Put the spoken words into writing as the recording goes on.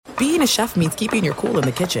Being a chef means keeping your cool in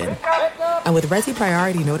the kitchen. And with Resi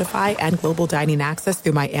Priority Notify and Global Dining Access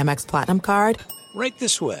through my Amex Platinum card, right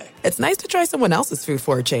this way. It's nice to try someone else's food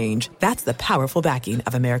for a change. That's the powerful backing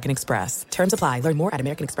of American Express. Terms apply. Learn more at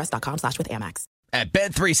americanexpress.com/withAmex. At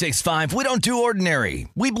Bet365, we don't do ordinary.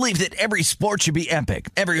 We believe that every sport should be epic.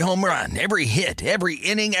 Every home run, every hit, every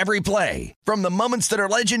inning, every play. From the moments that are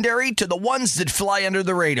legendary to the ones that fly under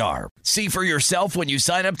the radar. See for yourself when you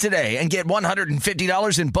sign up today and get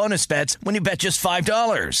 $150 in bonus bets when you bet just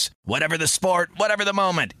 $5. Whatever the sport, whatever the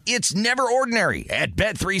moment, it's never ordinary at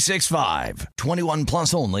Bet365. 21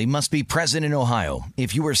 plus only. Must be present in Ohio.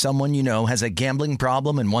 If you or someone you know has a gambling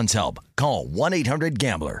problem and wants help, call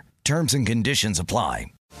 1-800-GAMBLER. Terms and conditions apply.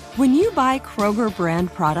 When you buy Kroger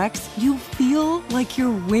brand products, you feel like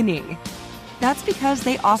you're winning. That's because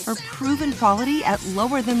they offer proven quality at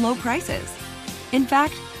lower than low prices. In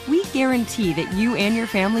fact, we guarantee that you and your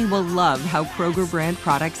family will love how Kroger brand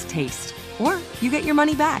products taste, or you get your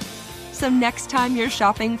money back. So next time you're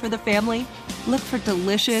shopping for the family, look for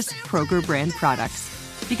delicious Kroger brand products,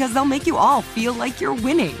 because they'll make you all feel like you're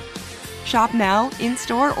winning. Shop now,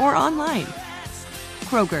 in-store, or online.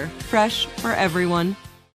 Kroger, fresh for everyone.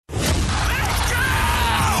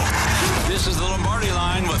 This is the Lombardi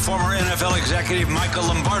Line with former NFL executive Michael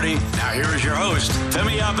Lombardi. Now here is your host,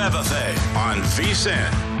 Femi Abebefe, on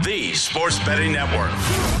VSiN, the Sports Betting Network.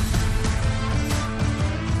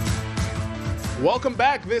 Welcome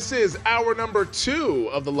back. This is hour number 2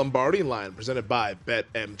 of the Lombardi Line, presented by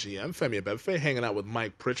BetMGM. Femi Abebefe hanging out with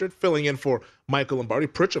Mike Pritchard, filling in for Michael Lombardi.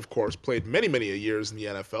 Pritch, of course, played many years in the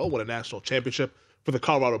NFL, won a national championship for the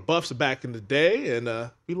Colorado Buffs back in the day, and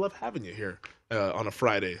we love having you here on a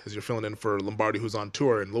Friday as you're filling in for Lombardi, who's on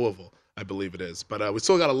tour in Louisville, I believe it is. But we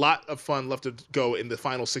still got a lot of fun left to go in the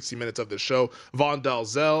final 60 minutes of this show. Vaughn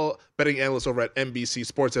Dalzell, betting analyst over at NBC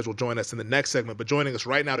Sports Edge, will join us in the next segment. But joining us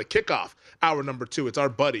right now to kick off hour number 2, it's our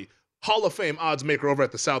buddy, Hall of Fame odds maker over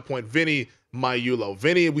at the South Point, Vinny Maiulo.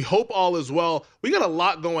 Vinny, we hope all is well. We got a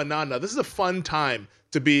lot going on now. This is a fun time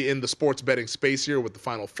to be in the sports betting space here with the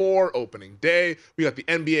Final Four, opening day. We got the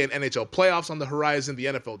NBA and NHL playoffs on the horizon. The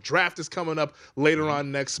NFL draft is coming up later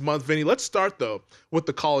on next month. Vinny, let's start, though, with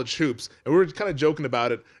the college hoops. And we were kind of joking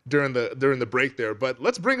about it during the break there, but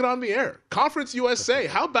let's bring it on the air. Conference USA,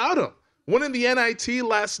 how about them? Winning the NIT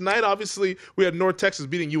last night. Obviously, we had North Texas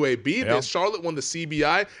beating UAB. Yep. Then Charlotte won the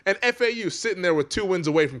CBI. And FAU sitting there with 2 wins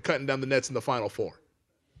away from cutting down the nets in the Final Four.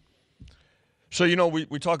 So,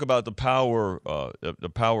 we talk about the Power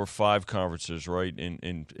 5 conferences, right,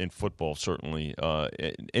 in football, certainly.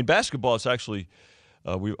 In basketball, it's actually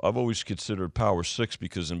I've always considered Power 6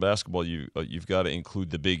 because in basketball you've got to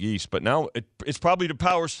include the Big East. But now it's probably the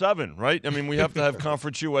Power 7, right? I mean, we have to have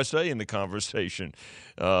Conference USA in the conversation,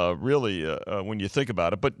 really, when you think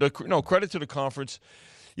about it. But, credit to the conference.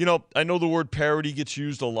 I know the word parity gets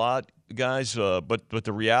used a lot, guys, but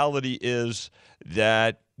the reality is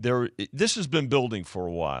that this has been building for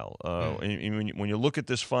a while. And when you look at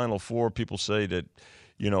this Final Four, people say that,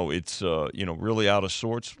 it's, really out of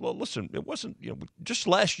sorts. Well, listen, it wasn't, just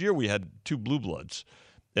last year we had 2 blue bloods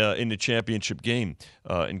in the championship game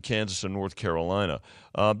in Kansas and North Carolina.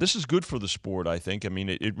 This is good for the sport, I think. I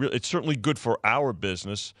mean, it's certainly good for our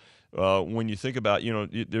business. When you think about,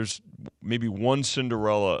 there's maybe one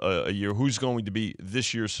Cinderella a year. Who's going to be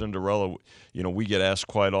this year's Cinderella? We get asked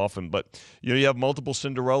quite often. But, you have multiple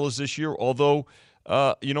Cinderellas this year, although,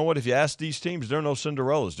 you know what? If you ask these teams, there are no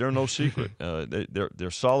Cinderellas. They're no secret.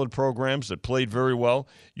 They're solid programs that played very well.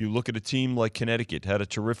 You look at a team like Connecticut, had a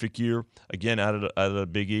terrific year, again, out of the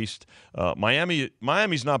Big East.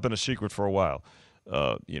 Miami's not been a secret for a while.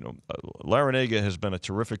 Larinaga has been a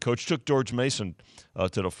terrific coach. Took George Mason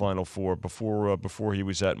to the Final Four before he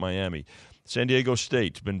was at Miami. San Diego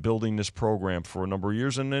State's been building this program for a number of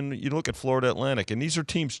years. And then you look at Florida Atlantic. And these are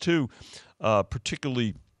teams, too,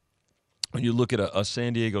 particularly when you look at a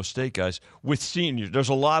San Diego State, guys, with seniors. There's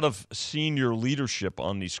a lot of senior leadership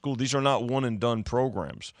on these schools. These are not one-and-done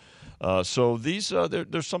programs. So these,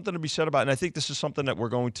 there's something to be said about, and I think this is something that we're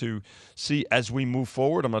going to see as we move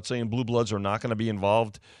forward. I'm not saying Blue Bloods are not going to be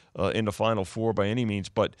involved in the Final Four by any means,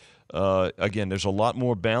 but again, there's a lot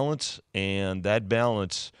more balance, and that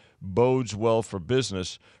balance bodes well for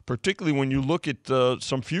business, particularly when you look at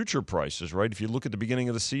some future prices, right? If you look at the beginning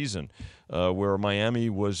of the season, where Miami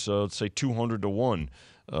was, let's say, 200-1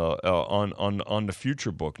 on the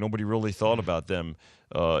future book. Nobody really thought about them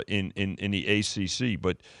in the ACC.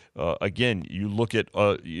 But again, you look at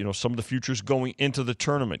some of the futures going into the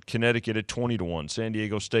tournament. Connecticut at 20-1, San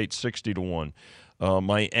Diego State 60-1,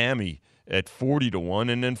 Miami at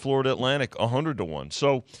 40-1, and then Florida Atlantic 100-1.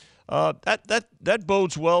 So That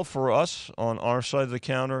bodes well for us on our side of the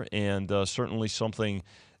counter, and certainly something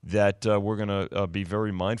that we're going to be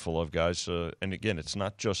very mindful of, guys. And again, it's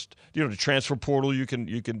not just the transfer portal. You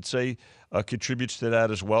can say contributes to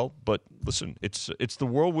that as well. But listen, it's the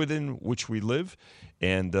world within which we live,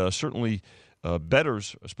 and certainly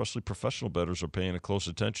bettors, especially professional bettors, are paying a close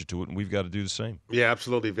attention to it, and we've got to do the same. Yeah,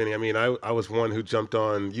 absolutely, Vinny. I mean, I was one who jumped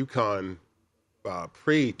on UConn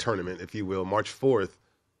pre-tournament, if you will, March 4th.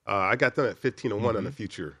 I got them at 15-1 on the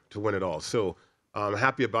future to win it all. So I'm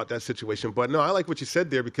happy about that situation. But no, I like what you said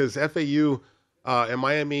there, because FAU and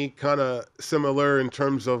Miami kind of similar in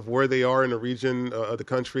terms of where they are in the region of the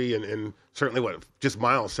country, and certainly just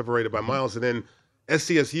miles, separated by miles. And then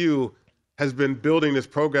SCSU has been building this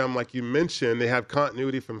program, like you mentioned. They have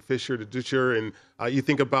continuity from Fisher to Dutcher, and you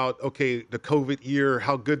think about, okay, the COVID year,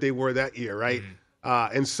 how good they were that year, right?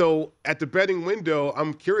 And so at the betting window,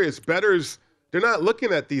 I'm curious, bettors, they're not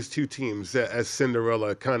looking at these two teams as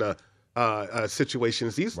Cinderella kind of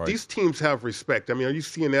situations. These teams have respect. I mean, are you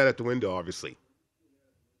seeing that at the window, obviously?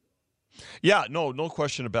 Yeah, no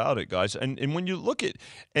question about it, guys. And when you look at,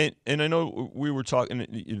 and I know we were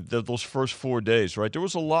talking those first 4 days, right? There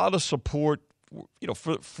was a lot of support,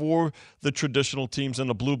 for the traditional teams and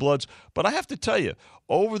the Blue Bloods. But I have to tell you,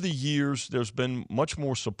 over the years, there's been much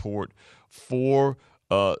more support for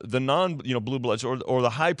the Blue Bloods or the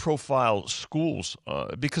high-profile schools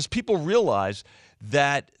because people realize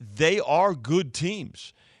that they are good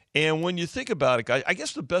teams. And when you think about it, I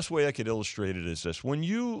guess the best way I could illustrate it is this. When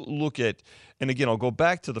you look at, and again, I'll go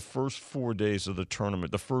back to the first 4 days of the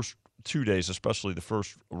tournament, the first 2 days, especially the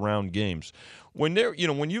first round games. When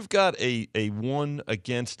you've got a 1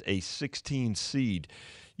 against a 16 seed,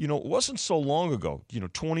 it wasn't so long ago,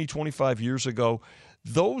 20, 25 years ago,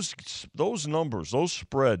 those numbers, those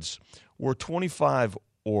spreads were 25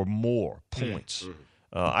 or more points.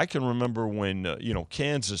 I can remember when,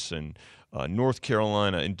 Kansas and North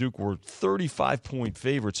Carolina and Duke were 35-point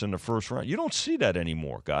favorites in the first round. You don't see that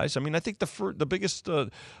anymore, guys. I mean, I think the biggest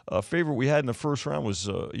favorite we had in the first round was,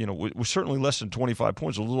 was certainly less than 25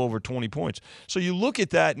 points, a little over 20 points. So you look at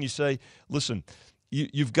that and you say, listen,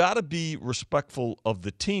 you've got to be respectful of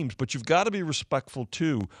the teams, but you've got to be respectful,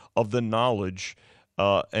 too, of the knowledge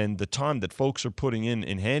and the time that folks are putting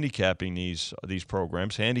in handicapping these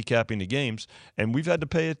programs, handicapping the games, and we've had to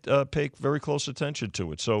pay very close attention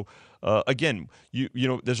to it. So, again,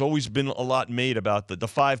 there's always been a lot made about the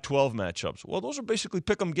 5-12 matchups. Well, those are basically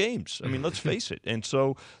pick-em games. I mean, let's face it. And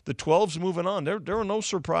so the 12's moving on. There are no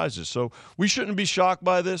surprises. So we shouldn't be shocked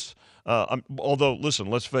by this. Although, listen,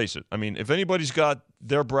 let's face it. I mean, if anybody's got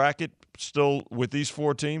their bracket still with these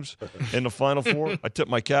four teams in the Final Four, I tip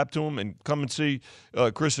my cap to them, and come and see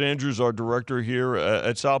Chris Andrews, our director here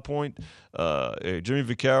at South Point, Jimmy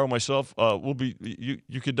Vaccaro, myself. We'll be.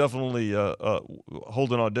 You could definitely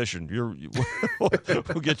hold an audition. We'll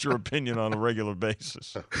get your opinion on a regular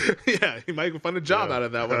basis. Yeah, he might find a job out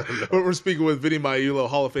of that one. We're speaking with Vinny Maiulo,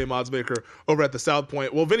 Hall of Fame oddsmaker over at the South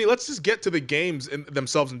Point. Well, Vinny, let's just get to the games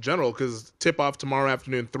themselves in general, because tip-off tomorrow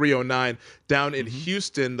afternoon, 3:09, down in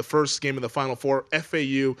Houston, the first game of the Final Four,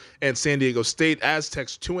 FAU and San Diego State.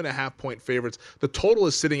 Aztecs 2.5-point favorites. The total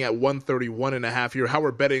is sitting at 131.5 here. How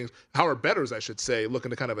are bettors, I should say,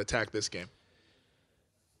 looking to kind of attack this game?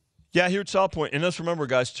 Yeah, here at South Point, and let's remember,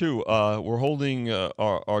 guys, too, we're holding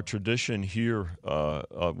our tradition here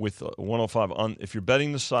with 105 on. If you're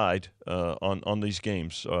betting the side on these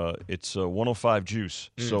games, it's 105 juice.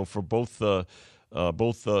 So for both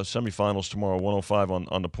semifinals tomorrow, 105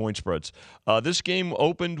 on the point spreads. This game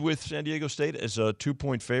opened with San Diego State as a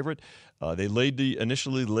 2-point favorite. They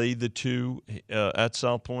initially laid the 2 at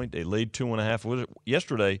South Point. They laid 2.5.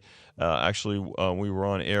 Yesterday, actually, we were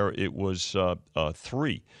on air. It was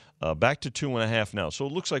 3. Back to 2.5 now. So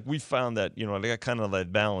it looks like we found that, they got kind of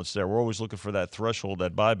that balance there. We're always looking for that threshold,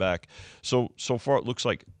 that buyback. So far it looks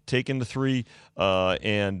like taking the 3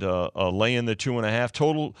 and laying the 2.5.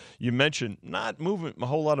 Total, you mentioned, not movement, a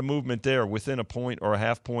whole lot of movement there within a point or a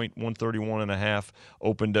half point, 131.5,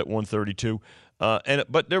 opened at 132.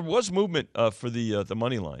 But there was movement for the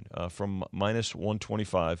money line from minus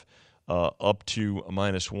 125 up to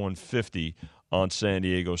minus 150 on San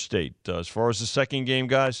Diego State. As far as the second game,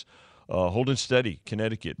 guys, holding steady.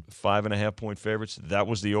 Connecticut, 5.5-point favorites. That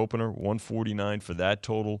was the opener, 149 for that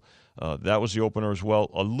total. That was the opener as well.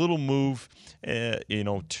 A little move,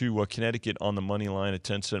 to Connecticut on the money line, a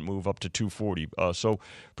 10-cent move up to 240. So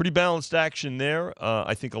pretty balanced action there.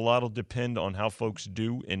 I think a lot will depend on how folks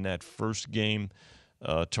do in that first game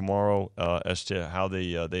tomorrow as to how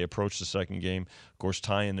they approach the second game. Of course,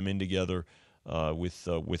 tying them in together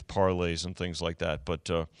with parlays and things like that.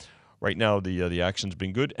 But right now the action's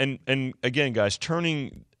been good. And again, guys,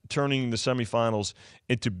 turning the semifinals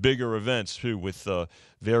into bigger events too, with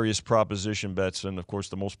various proposition bets, and of course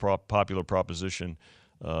the most popular proposition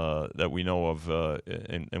that we know of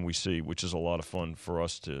and we see, which is a lot of fun for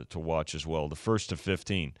us to watch as well. The first to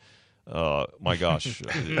 15, my gosh,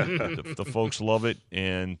 the folks love it,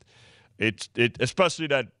 and it especially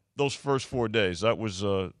those first 4 days. That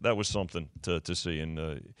was something to see,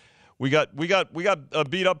 and we got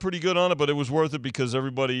beat up pretty good on it, but it was worth it because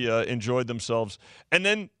everybody enjoyed themselves, and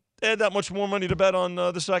then they had that much more money to bet on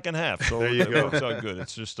the second half. So it works out good.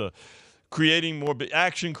 It's just creating more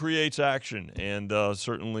action creates action, and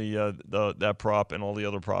certainly that prop and all the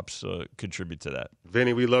other props contribute to that.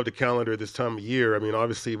 Vinny, we love the calendar this time of year. I mean,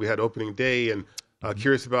 obviously we had opening day, and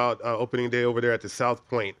curious about opening day over there at the South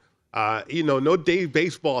Point. No day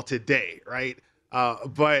baseball today, right?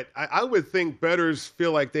 But I would think bettors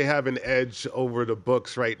feel like they have an edge over the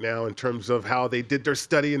books right now in terms of how they did their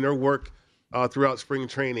study and their work throughout spring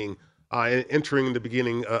training and entering the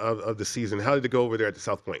beginning of the season. How did it go over there at the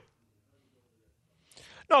South Point?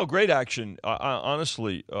 No, great action.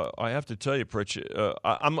 Honestly, I have to tell you, Pritch,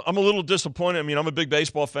 I'm a little disappointed. I mean, I'm a big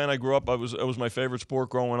baseball fan. I grew up. It was my favorite sport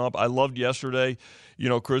growing up. I loved yesterday.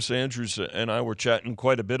 Chris Andrews and I were chatting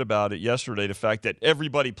quite a bit about it yesterday, the fact that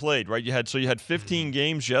everybody played, right? You had 15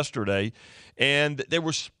 games yesterday, and they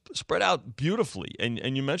were spread out beautifully.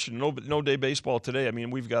 And you mentioned no day baseball today. I mean,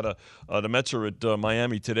 we've got the Mets are at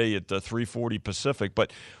Miami today at 3:40 Pacific.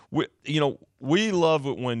 But we love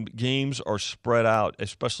it when games are spread out,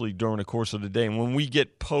 especially during the course of the day. And when we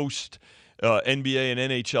get post NBA and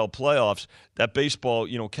NHL playoffs, that baseball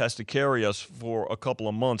has to carry us for a couple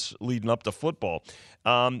of months leading up to football.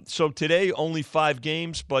 So today only 5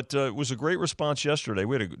 games, but it was a great response yesterday.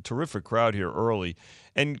 We had a terrific crowd here early.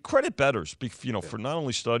 And credit bettors, for not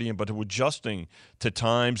only studying but adjusting to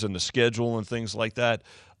times and the schedule and things like that.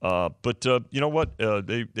 But you know what?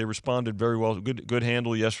 They responded very well. Good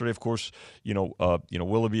handle yesterday. Of course,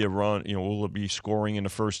 will it be a run? Will it be scoring in the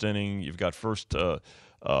first inning? You've got first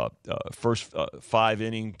 5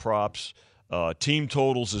 inning props, team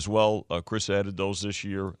totals as well. Chris added those this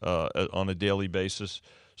year on a daily basis,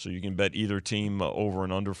 so you can bet either team over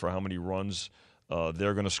and under for how many runs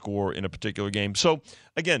they're going to score in a particular game. So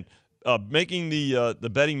again, making the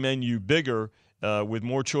betting menu bigger with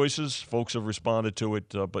more choices. Folks have responded to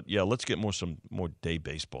it, but yeah, let's get some more day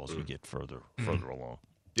baseball as we get further along.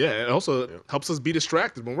 Yeah, it also helps us be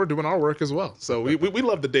distracted when we're doing our work as well. So we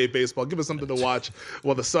love the day baseball. Give us something to watch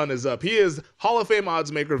while the sun is up. He is Hall of Fame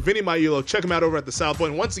odds maker Vinny Maiulo. Check him out over at the South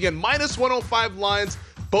Point. Once again, -105 lines,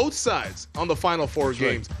 both sides on the final 4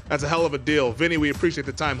 games. Right. That's a hell of a deal. Vinny, we appreciate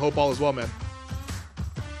the time. Hope all is well, man.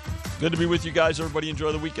 Good to be with you guys. Everybody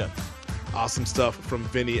enjoy the weekend. Awesome stuff from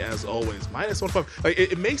Vinny as always. -105.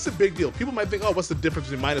 It makes a big deal. People might think, what's the difference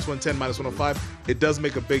between -110, -105? It does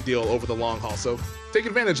make a big deal over the long haul. So take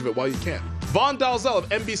advantage of it while you can. Vaughn Dalzell of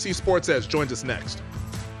NBC Sports Edge joins us next.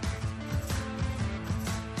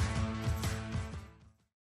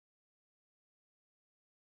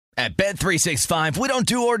 At Bet365, we don't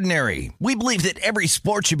do ordinary. We believe that every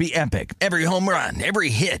sport should be epic. Every home run, every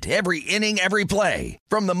hit, every inning, every play.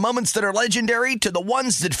 From the moments that are legendary to the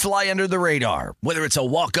ones that fly under the radar. Whether it's a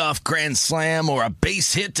walk-off grand slam or a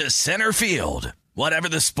base hit to center field. Whatever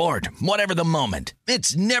the sport, whatever the moment.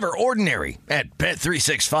 It's never ordinary at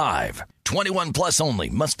Bet365. 21 plus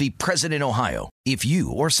only. Must be present in Ohio. If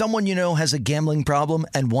you or someone you know has a gambling problem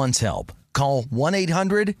and wants help, call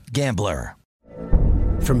 1-800-GAMBLER.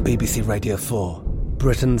 From BBC Radio 4,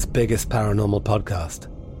 Britain's biggest paranormal podcast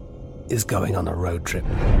is going on a road trip.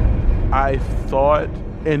 I thought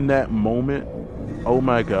in that moment, oh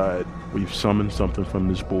my God, we've summoned something from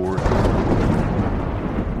this board.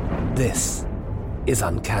 This is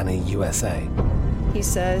Uncanny USA. He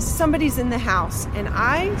says, somebody's in the house, and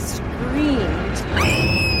I screamed.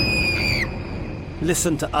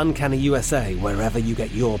 Listen to Uncanny USA wherever you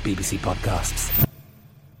get your BBC podcasts,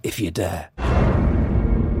 if you dare.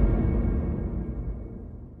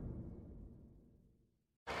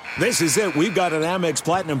 This is it. We've got an Amex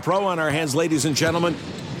Platinum Pro on our hands, ladies and gentlemen.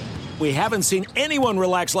 We haven't seen anyone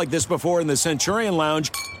relax like this before in the Centurion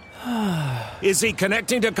Lounge. Is he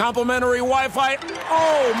connecting to complimentary Wi-Fi?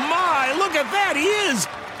 Oh, my. Look at that. He is.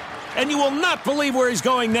 And you will not believe where he's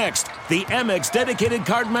going next. The Amex dedicated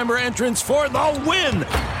card member entrance for the win.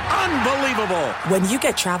 Unbelievable. When you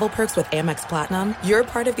get travel perks with Amex Platinum, you're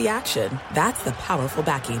part of the action. That's the powerful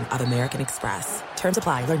backing of American Express. Terms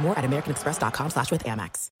apply. Learn more at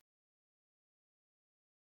americanexpress.com/withAmex.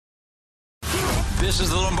 This is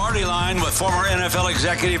the Lombardi Line with former NFL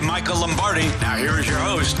executive Michael Lombardi. Now here is your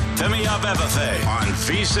host, Femi Abebefe, on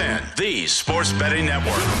VSiN, the Sports Betting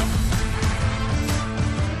Network.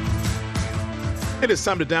 It is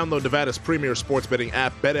time to download Nevada's premier sports betting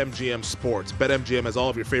app, BetMGM Sports. BetMGM has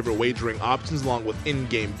all of your favorite wagering options, along with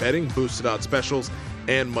in-game betting, boosted odds specials,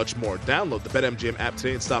 and much more. Download the BetMGM app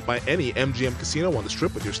today and stop by any MGM casino on the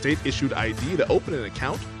Strip with your state-issued ID to open an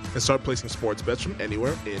account and start placing sports bets from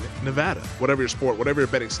anywhere in Nevada. Whatever your sport, whatever your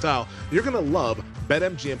betting style, you're going to love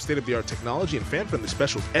BetMGM's state-of-the-art technology and fan-friendly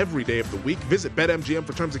specials every day of the week. Visit BetMGM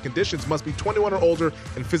for terms and conditions. Must be 21 or older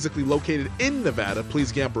and physically located in Nevada.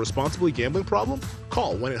 Please gamble responsibly. Gambling problem?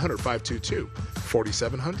 Call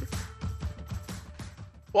 1-800-522-4700.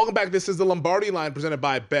 Welcome back. This is the Lombardi Line presented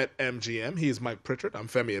by BetMGM. He is Mike Pritchard. I'm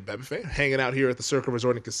Femi Abebefe, hanging out here at the Circa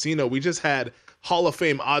Resort and Casino. We just had Hall of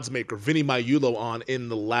Fame oddsmaker Vinny Maiulo on in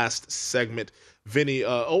the last segment. Vinny,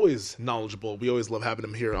 always knowledgeable. We always love having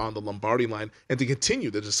him here on the Lombardi Line. And to continue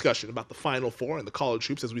the discussion about the Final Four and the college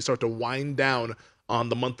hoops as we start to wind down on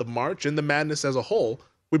the month of March and the madness as a whole,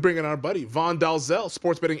 we bring in our buddy, Vaughn Dalzell,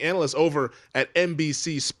 sports betting analyst over at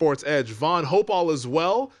NBC Sports Edge. Vaughn, hope all is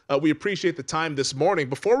well. We appreciate the time this morning.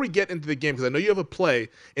 Before we get into the game, because I know you have a play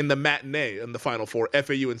in the matinee in the Final Four,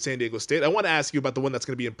 FAU and San Diego State, I want to ask you about the one that's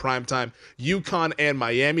going to be in primetime, UConn and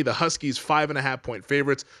Miami. The Huskies 5.5-point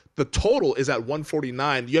favorites. The total is at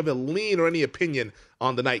 149. Do you have a lean or any opinion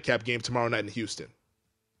on the nightcap game tomorrow night in Houston?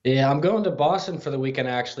 Yeah, I'm going to Boston for the weekend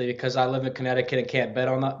actually because I live in Connecticut and can't bet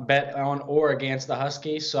on or against the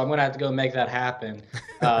Huskies, so I'm going to have to go make that happen.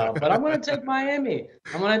 But I'm going to take Miami.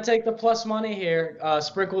 I'm going to take the plus money here,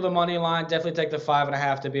 sprinkle the money line, definitely take the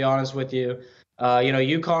 5.5 to be honest with you.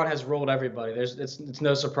 UConn has rolled everybody. It's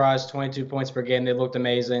no surprise, 22 points per game. They looked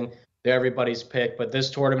amazing. They're everybody's pick, but this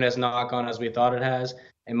tournament has not gone as we thought it has.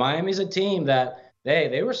 And Miami's a team that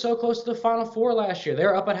they were so close to the Final Four last year. They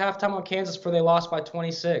were up at halftime on Kansas before they lost by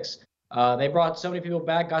 26. They brought so many people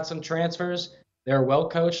back, got some transfers. They're well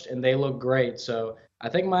coached, and they look great. So I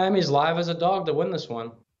think Miami's live as a dog to win this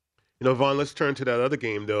one. You know, Vaughn, let's turn to that other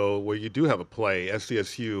game, though, where you do have a play,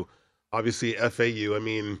 SDSU, obviously FAU. I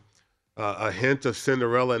mean, a hint of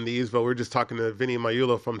Cinderella in these, but we're just talking to Vinny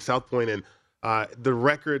Maiulo from South Point, and the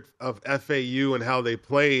record of FAU and how they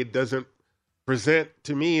played doesn't present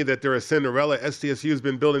to me that they're a Cinderella. SDSU has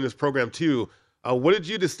been building this program too. What did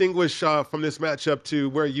you distinguish from this matchup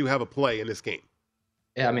to where you have a play in this game?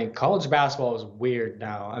 Yeah, I mean, college basketball is weird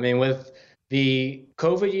now. I mean, with the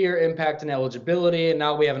COVID year impact and eligibility, and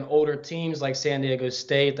now we have an older teams like San Diego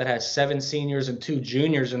State that has 7 seniors and 2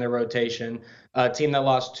 juniors in their rotation, a team that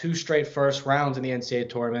lost 2 straight first rounds in the NCAA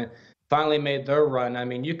tournament, finally made their run. I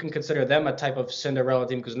mean, you can consider them a type of Cinderella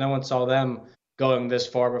team because no one saw them going this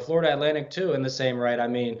far, but Florida Atlantic too in the same right. I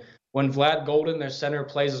mean, when Vlad Golden, their center,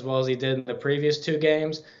 plays as well as he did in the previous 2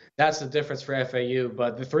 games, that's the difference for FAU.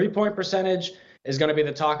 But the 3-point percentage is going to be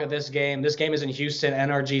the talk of this game. This game is in Houston,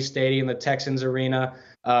 NRG Stadium, the Texans Arena,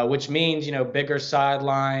 which means, bigger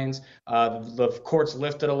sidelines, the court's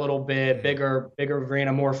lifted a little bit, bigger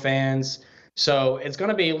arena, more fans. So it's going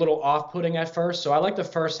to be a little off-putting at first. So I like the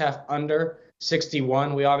first half under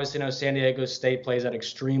 61. We obviously know San Diego State plays at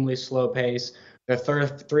extremely slow pace. They're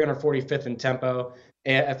 345th in tempo.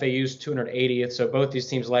 FAU's 280th. So both these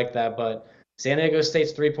teams like that. But San Diego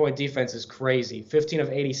State's 3-point defense is crazy. 15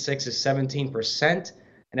 of 86 is 17%,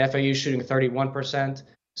 and FAU shooting 31%.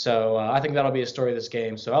 So I think that'll be a story of this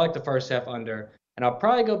game. So I like the first half under. And I'll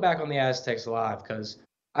probably go back on the Aztecs live because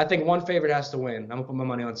I think one favorite has to win. I'm going to put my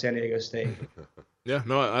money on San Diego State. Yeah,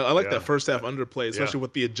 no, I like that first half underplay, especially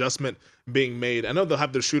with the adjustment being made. I know they'll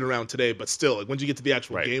have their shoot around today, but still, like, once you get to the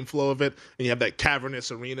actual game flow of it, and you have that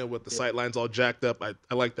cavernous arena with the sightlines all jacked up, I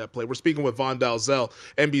like that play. We're speaking with Vaughn Dalzell,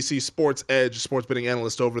 NBC Sports Edge, sports betting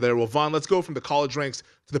analyst over there. Well, Vaughn, let's go from the college ranks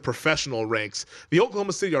to the professional ranks. The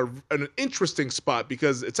Oklahoma City are in an interesting spot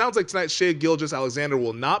because it sounds like tonight Shai Gilgeous-Alexander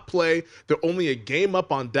will not play. They're only a game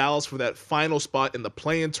up on Dallas for that final spot in the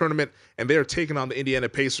play-in tournament, and they are taking on the Indiana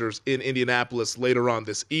Pacers in Indianapolis later on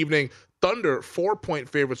this evening. Thunder, 4-point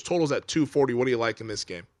favorites, totals at 240. What do you like in this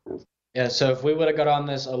game? Yeah, so if we would have got on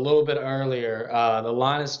this a little bit earlier, the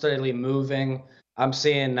line is steadily moving. I'm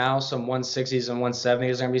seeing now some 160s and 170s are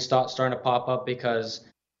going to be starting to pop up because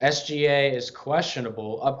SGA is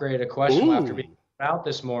questionable, upgraded to questionable after being out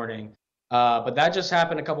this morning. But that just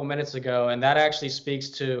happened a couple minutes ago, and that actually speaks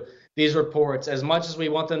to these reports. As much as we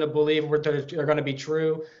want them to believe they're going to be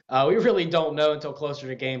true, we really don't know until closer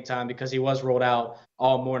to game time because he was rolled out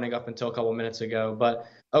all morning up until a couple minutes ago. But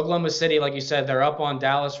Oklahoma City, like you said, they're up on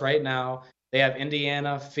Dallas right now. They have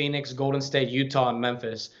Indiana, Phoenix, Golden State, Utah, and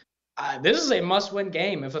Memphis. This is a must-win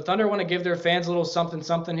game. If the Thunder want to give their fans a little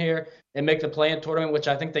something here and make the play-in tournament, which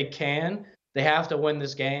I think they can, they have to win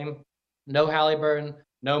this game. No Halliburton,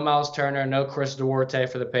 no Miles Turner, no Chris Duarte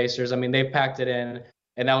for the Pacers. I mean, they packed it in,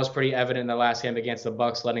 and that was pretty evident in the last game against the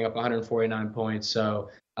Bucks, letting up 149 points. So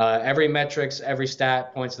every metrics, every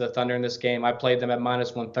stat points to the Thunder in this game. I played them at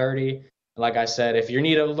 -130. Like I said, if you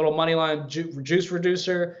need a little money line juice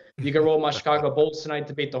reducer, you can roll my Chicago Bulls tonight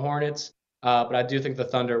to beat the Hornets. But I do think the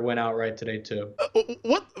Thunder win outright today too.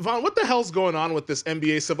 Vaughn, what the hell's going on with this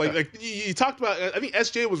NBA stuff? Like you talked about, I think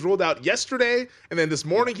SJ was ruled out yesterday, and then this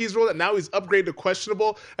morning he's ruled out. Now he's upgraded to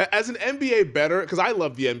questionable. As an NBA bettor, because I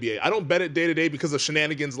love the NBA, I don't bet it day to day because of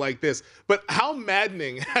shenanigans like this. But how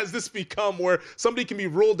maddening has this become, where somebody can be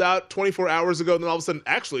ruled out 24 hours ago, and then all of a sudden,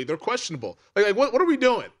 actually, they're questionable? Like what are we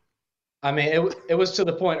doing? I mean, it was to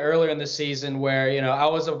the point earlier in the season where, I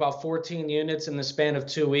was about 14 units in the span of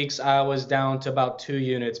 2 weeks. I was down to about 2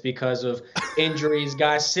 units because of injuries,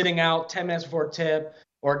 guys sitting out 10 minutes before tip,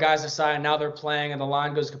 or guys deciding now they're playing and the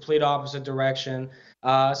line goes complete opposite direction.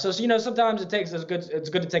 So sometimes it's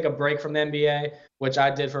good to take a break from the NBA, which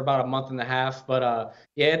I did for about a month and a half. But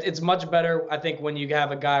it's much better, I think, when you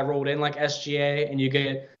have a guy rolled in like SGA and you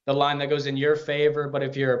get the line that goes in your favor. But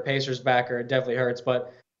if you're a Pacers backer, it definitely hurts.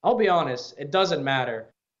 But I'll be honest, it doesn't matter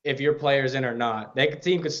if your player's in or not. The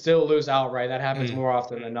team could still lose outright. That happens more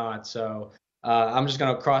often than not. So I'm just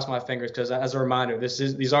going to cross my fingers because, as a reminder,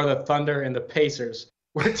 these are the Thunder and the Pacers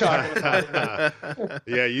we're talking about.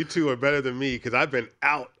 Yeah, you two are better than me because I've been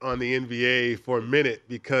out on the NBA for a minute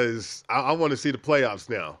because I want to see the playoffs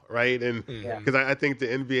now, right? And because I think the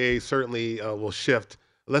NBA certainly will shift.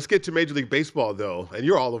 Let's get to Major League Baseball, though. And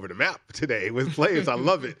you're all over the map today with players. I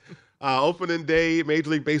love it. Opening day, Major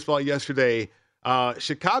League Baseball yesterday.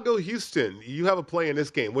 Chicago, Houston, you have a play in this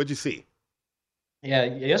game. What'd you see? Yeah,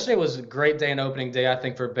 yesterday was a great day and opening day, I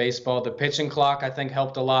think, for baseball. The pitching clock, I think,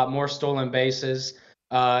 helped a lot. More stolen bases.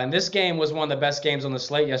 And this game was one of the best games on the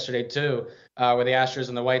slate yesterday, too, with the Astros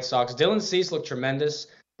and the White Sox. Dylan Cease looked tremendous,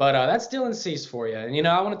 but that's Dylan Cease for you. And,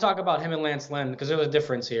 I want to talk about him and Lance Lynn because there's a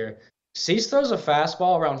difference here. Cease throws a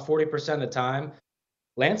fastball around 40% of the time.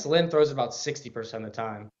 Lance Lynn throws about 60% of the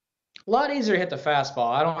time. A lot easier to hit the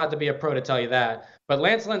fastball. I don't have to be a pro to tell you that. But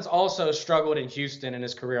Lance Lynn's also struggled in Houston in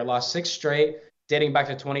his career. Lost 6 straight, dating back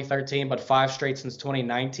to 2013, but 5 straight since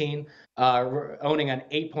 2019, owning an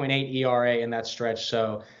 8.8 ERA in that stretch.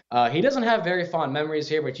 So he doesn't have very fond memories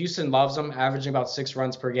here, but Houston loves him, averaging about 6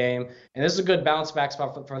 runs per game. And this is a good bounce back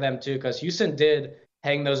spot for them, too, because Houston did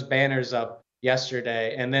hang those banners up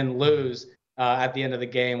yesterday and then lose at the end of the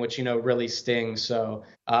game, which, really stings. So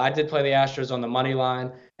I did play the Astros on the money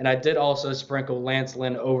line, and I did also sprinkle Lance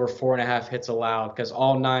Lynn over 4.5 hits allowed because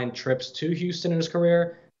all 9 trips to Houston in his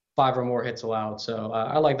career, 5 or more hits allowed. So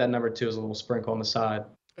I like that number 2 as a little sprinkle on the side.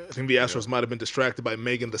 I think the Astros might have been distracted by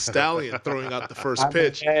Megan Thee Stallion throwing out the first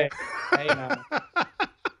pitch. Hey, now.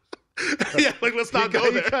 Yeah, let's not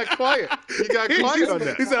go there. You got quiet. You got quiet on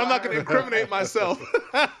that. He said, I'm not going to incriminate myself.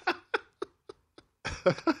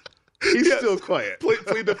 He's still quiet.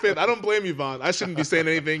 Plead the fifth. I don't blame you, Vaughn. I shouldn't be saying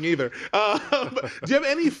anything either. Do you have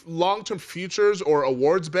any long-term futures or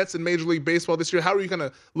awards bets in Major League Baseball this year? How are you kind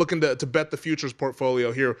of looking to bet the futures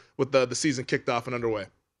portfolio here with the season kicked off and underway?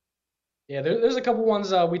 Yeah, there's a couple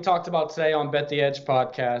ones we talked about today on Bet the Edge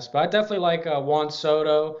podcast, but I definitely like Juan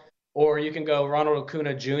Soto, or you can go Ronald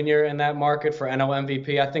Acuna Jr. in that market for NL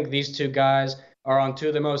MVP. I think these 2 guys are on 2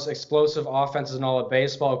 of the most explosive offenses in all of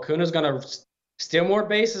baseball. Acuna's going to steal more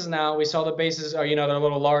bases now. We saw the bases are, they're a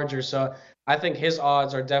little larger. So I think his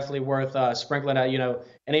odds are definitely worth sprinkling at,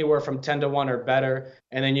 anywhere from 10-1 or better.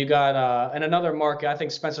 And then you got in another market, I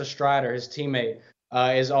think Spencer Strider, his teammate,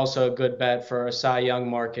 is also a good bet for a Cy Young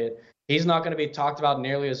market. He's not going to be talked about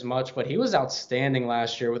nearly as much, but he was outstanding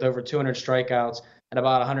last year with over 200 strikeouts and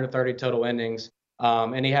about 130 total innings.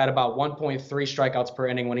 And he had about 1.3 strikeouts per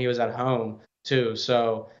inning when he was at home, too.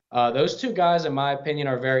 So those 2 guys, in my opinion,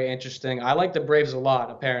 are very interesting. I like the Braves a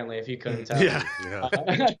lot, apparently, if you couldn't tell.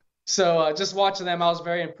 Yeah. So just watching them, I was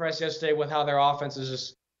very impressed yesterday with how their offense is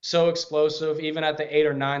just so explosive. Even at the 8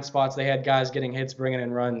 or 9 spots, they had guys getting hits, bringing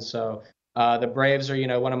in runs. So the Braves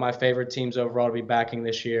are, one of my favorite teams overall to be backing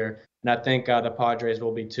this year. And I think the Padres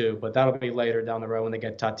will be too, but that'll be later down the road when they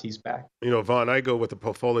get Tatis back. Vaughn, I go with the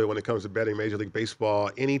portfolio when it comes to betting Major League Baseball.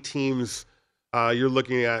 Any teams you're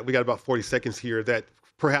looking at, we got about 40 seconds here, that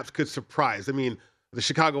perhaps could surprise. I mean, the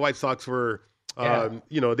Chicago White Sox were,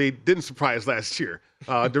 they didn't surprise last year.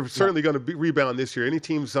 They're certainly going to rebound this year. Any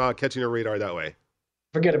teams catching a radar that way?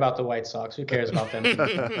 Forget about the White Sox. Who cares about them?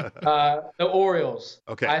 The Orioles.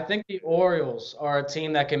 Okay. I think the Orioles are a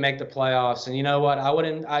team that can make the playoffs. And you know what?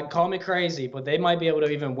 I'd call me crazy, but they might be able to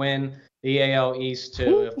even win the AL East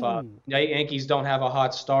too. If the Yankees don't have a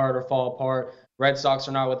hot start or fall apart. Red Sox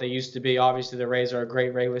are not what they used to be. Obviously, the Rays are a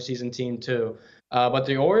great regular season team too. But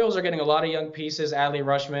the Orioles are getting a lot of young pieces. Adley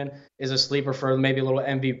Rutschman is a sleeper for maybe a little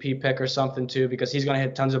MVP pick or something too, because he's going to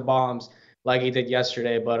hit tons of bombs like he did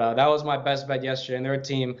yesterday. But that was my best bet yesterday. And they're a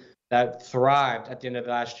team that thrived at the end of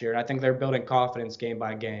last year. And I think they're building confidence game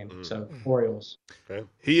by game. So, Orioles. Okay.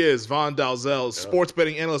 He is Von Dalzell, sports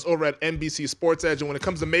betting analyst over at NBC Sports Edge. And when it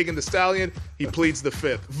comes to Megan Thee Stallion, he pleads the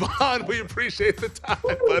fifth. Von, we appreciate the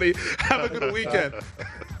time, buddy. Have a good weekend.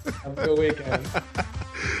 Have a good weekend.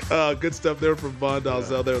 Good stuff there from Von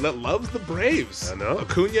Dalzell there. That loves the Braves. I know.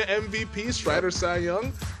 Acuna MVP, Strider Cy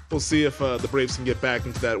Young. We'll see if the Braves can get back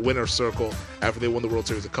into that winner circle after they won the World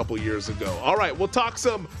Series a couple years ago. All right, we'll talk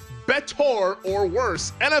some better or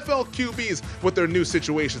worse NFL QBs with their new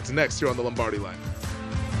situations next here on the Lombardi Line.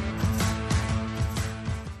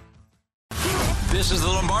 This is the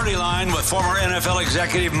Lombardi Line with former NFL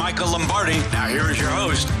executive Michael Lombardi. Now here is your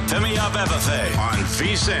host, Femi Abebefe, on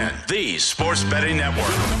VSiN, the Sports Betting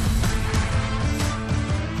Network.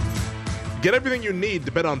 Get everything you need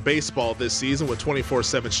to bet on baseball this season with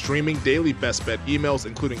 24/7 streaming, daily best bet emails,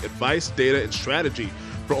 including advice, data, and strategy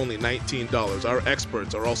for only $19. Our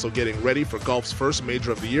experts are also getting ready for golf's first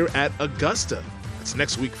major of the year at Augusta. It's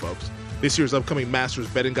next week, folks. This year's upcoming Masters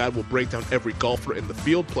betting guide will break down every golfer in the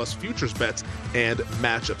field, plus futures bets and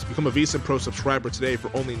matchups. Become a VSiN Pro subscriber today for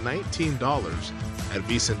only $19 at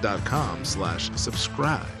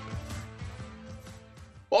vsin.com/subscribe.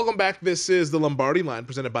 Welcome back. This is the Lombardi Line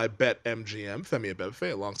presented by BetMGM. Femi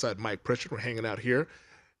Abebefe alongside Mike Pritchard. We're hanging out here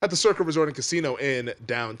at the Circa Resort and Casino in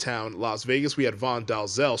downtown Las Vegas. We had Von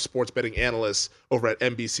Dalzell, sports betting analyst over at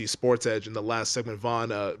NBC Sports Edge in the last segment.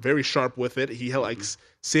 Von, very sharp with it. He likes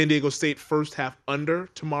San Diego State first half under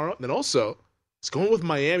tomorrow. And then also, he's going with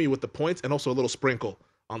Miami with the points and also a little sprinkle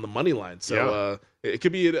on the money line. So it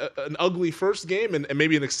could be an ugly first game and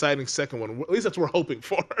maybe an exciting second one. At least that's what we're hoping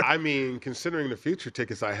for. I mean, considering the future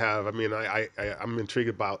tickets I have, I mean, I'm intrigued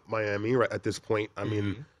about Miami right at this point. I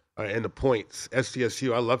mean, and the points.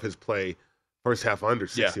 SDSU, I love his play. First half under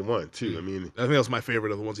 61, too. I mean, I think that was my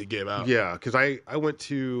favorite of the ones he gave out. Yeah, because I went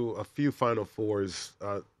to a few Final Fours.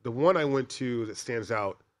 The one I went to that stands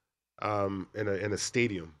out in a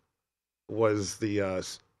stadium was the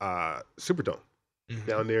Superdome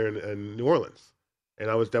down there in New Orleans. And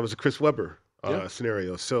that was a Chris Webber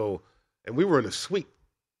scenario. So, and we were in a suite.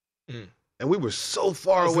 And we were so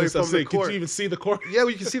far away from the court. Could you even see the court? Yeah,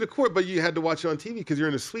 you can see the court, but you had to watch it on TV because you're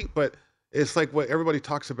in a suite. But it's like what everybody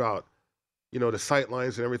talks about, you know, the sight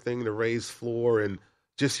lines and everything, the raised floor, and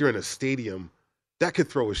just you're in a stadium. That could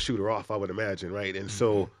throw a shooter off, I would imagine, right? And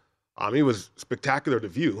so it was spectacular to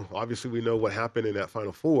view. Obviously, we know what happened in that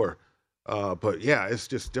Final Four. But, yeah, it's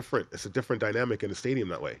just different. It's a different dynamic in a stadium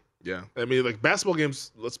that way. Yeah. I mean, like basketball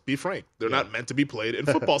games, let's be frank, they're not meant to be played in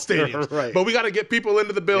football stadiums. Right. But we got to get people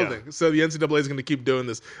into the building. Yeah. So the NCAA is going to keep doing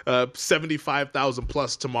this. 75,000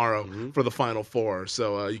 plus tomorrow for the Final Four.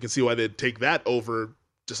 So you can see why they'd take that over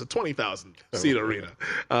just a 20,000 seat arena.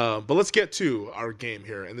 But let's get to our game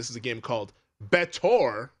here. And this is a game called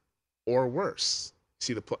Better or Worse.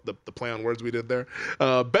 See the play on words we did there?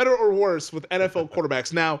 Better or worse with NFL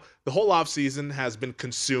quarterbacks. Now, the whole offseason has been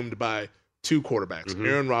consumed by two quarterbacks,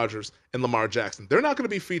 Aaron Rodgers and Lamar Jackson. They're not going to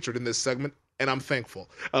be featured in this segment, and I'm thankful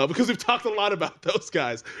because we've talked a lot about those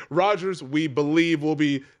guys. Rodgers, we believe, will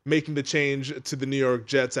be making the change to the New York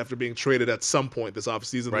Jets after being traded at some point this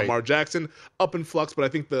offseason. Right. Lamar Jackson, up in flux, but I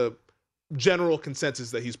think the general consensus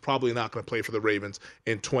that he's probably not going to play for the Ravens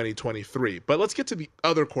in 2023. But let's get to the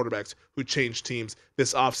other quarterbacks who changed teams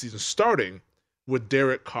this offseason, starting with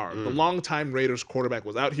Derek Carr. The longtime Raiders quarterback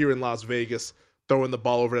was out here in Las Vegas throwing the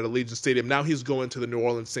ball over at Allegiant Stadium. Now he's going to the New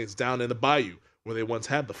Orleans Saints down in the Bayou where they once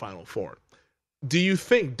had the Final Four. Do you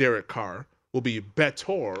think Derek Carr will be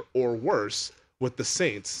better or worse with the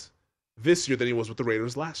Saints this year than he was with the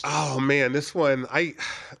Raiders last year? Oh, man, this one, I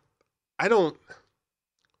don't –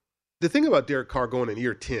 the thing about Derek Carr going in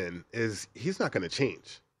year 10 is he's not going to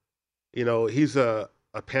change. You know, he's a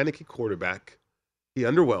panicky quarterback. He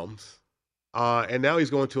underwhelms. And now he's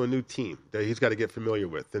going to a new team that he's got to get familiar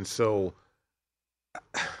with. And so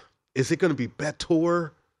is it going to be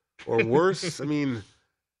better or worse? I mean,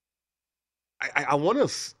 I want to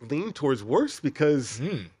lean towards worse because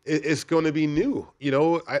it's going to be new. You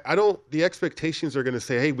know, I don't – the expectations are going to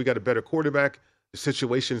say, hey, we got a better quarterback. The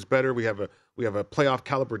situation's better. We have a playoff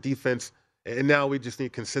caliber defense, and now we just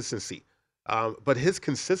need consistency. But his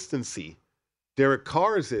consistency Derek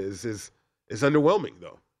Carr's is underwhelming,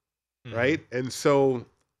 though, right? And so,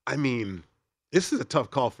 I mean, this is a tough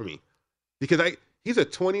call for me because he's a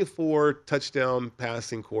 24 touchdown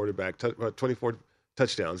passing quarterback, 24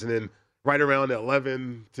 touchdowns, and then right around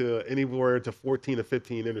 11 to anywhere to 14 to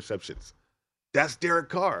 15 interceptions. That's Derek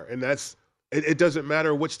Carr, and it doesn't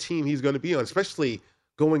matter which team he's going to be on, especially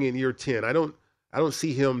going in year 10. I don't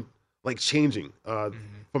see him like changing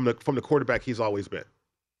from the quarterback he's always been.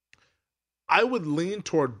 I would lean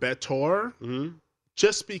toward Betor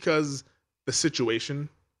just because the situation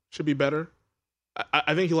should be better.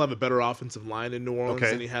 I think he'll have a better offensive line in New Orleans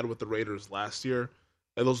than he had with the Raiders last year.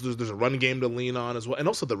 And there's a run game to lean on as well. And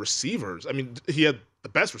also the receivers. I mean, he had the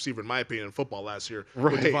best receiver, in my opinion, in football last year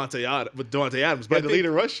with Devontae Adams. But the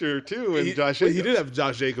leading rusher, too, and Josh Jacobs. He did have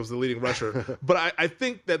Josh Jacobs, the leading rusher. But I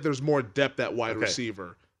think that there's more depth at wide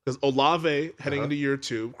receiver. Because Olave, heading into year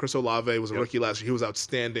 2, Chris Olave was a rookie last year. He was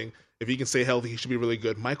outstanding. If he can stay healthy, he should be really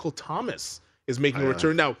good. Michael Thomas is making a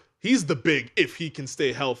return. Now, he's the big, if he can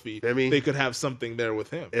stay healthy, they could have something there with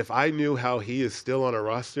him. If I knew how he is still on a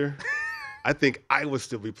roster, I think I would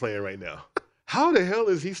still be playing right now. How the hell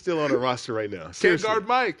is he still on a roster right now? Seriously. Can't guard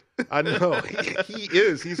Mike. I know. He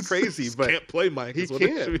is. He's crazy. But can't play Mike. He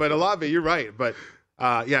can't. But Olave, you're right. But, we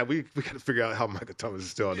got to figure out how Michael Thomas is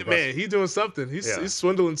still on the roster. Man, he's doing something. He's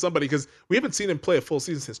swindling somebody because we haven't seen him play a full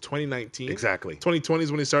season since 2019. Exactly. 2020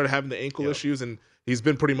 is when he started having the ankle issues, and he's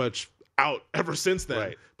been pretty much out ever since then.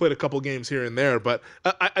 Right. Played a couple games here and there. But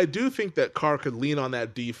I do think that Carr could lean on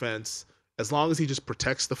that defense as long as he just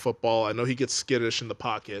protects the football. I know he gets skittish in the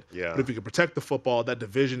pocket. Yeah. But if he can protect the football, that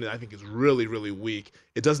division, I think, is really, really weak.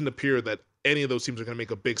 It doesn't appear that any of those teams are going to make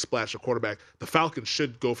a big splash at quarterback. The Falcons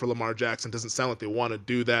should go for Lamar Jackson. Doesn't sound like they want to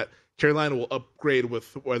do that. Carolina will upgrade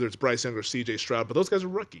with whether it's Bryce Young or C.J. Stroud, but those guys are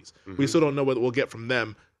rookies. We still don't know what we'll get from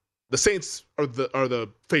them. The Saints are the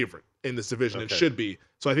favorite in this division and should be.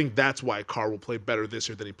 So I think that's why Carr will play better this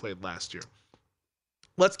year than he played last year.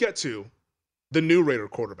 Let's get to the new Raider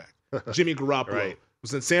quarterback, Jimmy Garoppolo.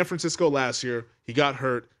 Was in San Francisco last year. He got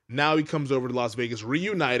hurt. Now he comes over to Las Vegas,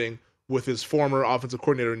 reuniting with his former offensive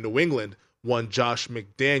coordinator in New England, one Josh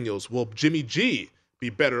McDaniels. Will Jimmy G be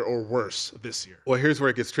better or worse this year? Well, here's where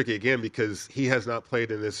it gets tricky again because he has not played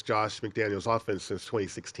in this Josh McDaniels offense since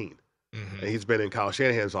 2016. And he's been in Kyle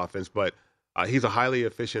Shanahan's offense, but he's a highly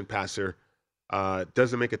efficient passer,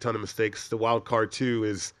 doesn't make a ton of mistakes. The wild card, too,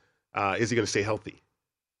 is he going to stay healthy?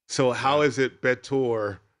 So how is it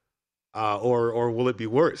Betor or will it be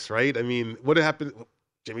worse, right? I mean, what happened?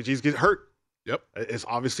 Jimmy G's get hurt. Yep. It's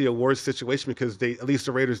obviously a worse situation because at least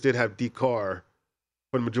the Raiders did have D. Carr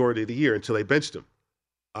for the majority of the year until they benched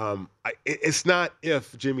him. It's not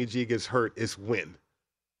if Jimmy G gets hurt, it's when.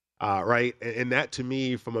 Right? And that, to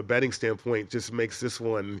me, from a betting standpoint, just makes this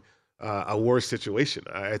one a worse situation,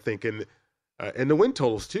 I think. And the win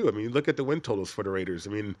totals, too. I mean, look at the win totals for the Raiders.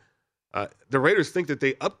 I mean, the Raiders think that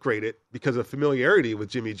they upgraded because of familiarity with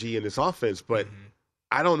Jimmy G in this offense, but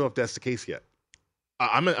I don't know if that's the case yet.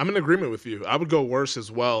 I'm in agreement with you. I would go worse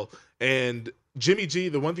as well. And Jimmy G,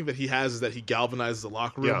 the one thing that he has is that he galvanizes the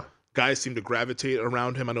locker room. Yeah. Guys seem to gravitate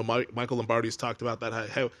around him. I know Michael Lombardi's talked about that,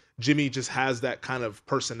 how Jimmy just has that kind of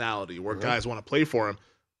personality where guys want to play for him.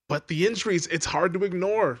 But the injuries, it's hard to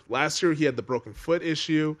ignore. Last year, he had the broken foot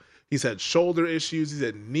issue. He's had shoulder issues. He's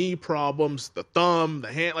had knee problems, the thumb,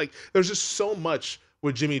 the hand. Like, there's just so much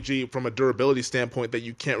with Jimmy G from a durability standpoint that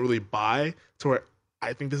you can't really buy to where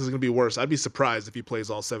I think this is going to be worse. I'd be surprised if he plays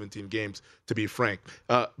all 17 games, to be frank.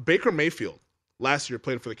 Baker Mayfield last year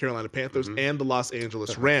played for the Carolina Panthers and the Los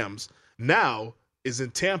Angeles Rams. Now is in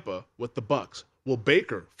Tampa with the Bucs. Will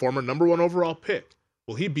Baker, former number 1 overall pick,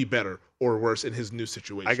 will he be better or worse in his new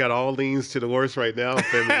situation? I got all leans to the worst right now.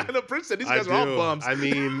 The Princeton, these guys are all bums. I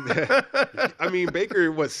mean,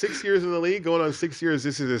 Baker, 6 years in the league? Going on 6 years.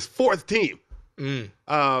 This is his 4th team.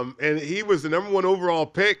 And he was the number 1 overall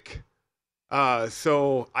pick. How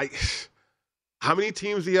many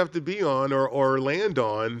teams do you have to be on or land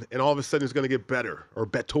on, and all of a sudden it's going to get better or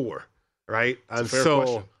better, right? And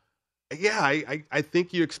question. Yeah, I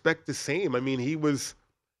think you expect the same. I mean, he was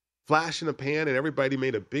flash in the pan, and everybody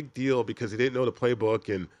made a big deal because he didn't know the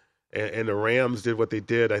playbook, and the Rams did what they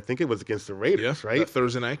did. I think it was against the Raiders, right? That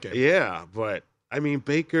Thursday night game. Yeah, but I mean,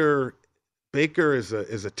 Baker is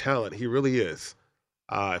a talent. He really is.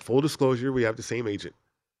 Full disclosure, we have the same agent.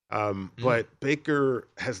 But Baker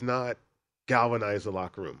has not galvanized the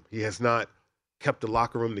locker room. He has not kept the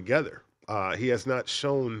locker room together. He has not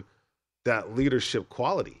shown that leadership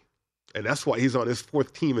quality. And that's why he's on his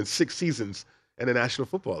 4th team in 6 seasons in the National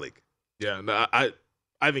Football League. Yeah, no, I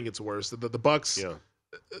think it's worse. The Bucs,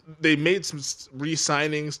 they made some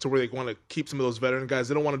re-signings to where they want to keep some of those veteran guys.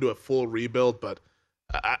 They don't want to do a full rebuild, but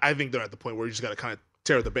I think they're at the point where you just got to kind of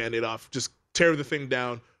tear the Band-Aid off. Just tear the thing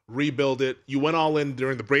down, rebuild it. You went all in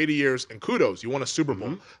during the Brady years, and kudos, you won a Super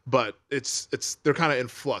Bowl. But they're kind of in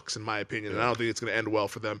flux, in my opinion, and I don't think it's going to end well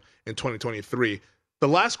for them in 2023. The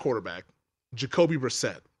last quarterback, Jacoby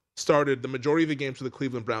Brissett, started the majority of the games for the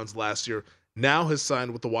Cleveland Browns last year, now has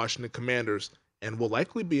signed with the Washington Commanders, and will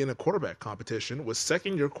likely be in a quarterback competition with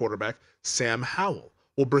second-year quarterback Sam Howell.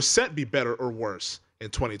 Will Brissett be better or worse in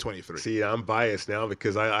 2023? See, I'm biased now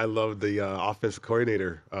because I love the offensive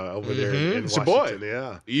coordinator over there in It's Washington.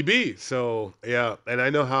 your boy. Yeah, EB. So yeah, and I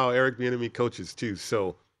know how Eric Bieniemy coaches too.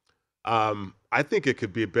 So I think it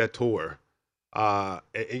could be a better.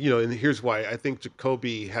 And here's why. I think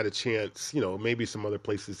Jacoby had a chance. Maybe some other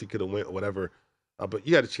places he could have went or whatever, but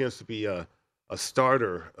you had a chance to be a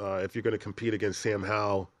starter if you're going to compete against Sam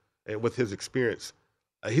Howell, and with his experience,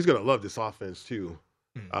 he's going to love this offense too.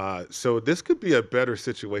 So this could be a better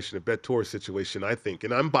situation, a better situation, I think.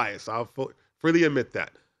 And I'm biased. I'll freely admit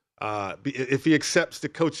that. If he accepts the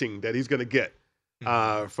coaching that he's going to get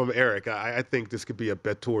from Eric, I think this could be a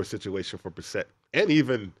better situation for Brissett and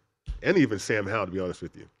even Sam Howell, to be honest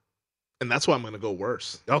with you. And that's why I'm going to go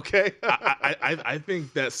worse. Okay. I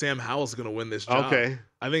think that Sam Howell's going to win this job. Okay.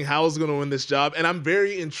 I think Howell's going to win this job, and I'm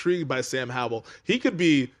very intrigued by Sam Howell. He could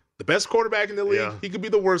be the best quarterback in the league. Yeah. He could be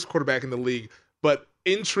the worst quarterback in the league. But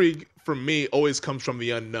intrigue for me always comes from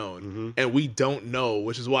the unknown, and we don't know,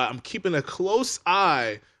 which is why I'm keeping a close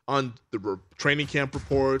eye on the training camp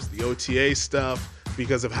reports, the OTA stuff,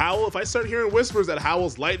 because if I start hearing whispers that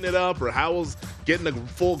Howell's lighting it up or Howell's getting a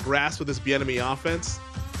full grasp of this Bieniemy offense,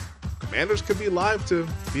 Commanders could be live to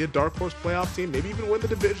be a dark horse playoff team, maybe even win the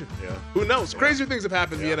division. Yeah. Who knows? Crazier things have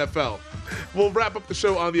happened in the NFL. We'll wrap up the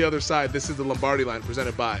show on the other side. This is the Lombardi Line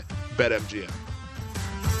presented by BetMGM.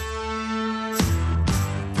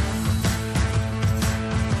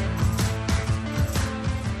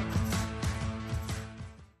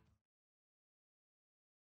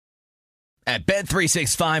 At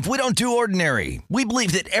Bet365, we don't do ordinary. We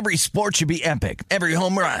believe that every sport should be epic. Every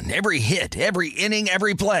home run, every hit, every inning,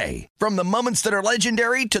 every play. From the moments that are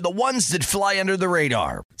legendary to the ones that fly under the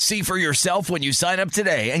radar. See for yourself when you sign up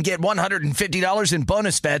today and get $150 in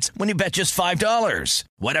bonus bets when you bet just $5.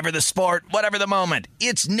 Whatever the sport, whatever the moment,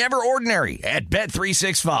 it's never ordinary at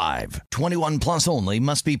Bet365. 21 plus only.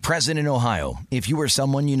 Must be present in Ohio. If you or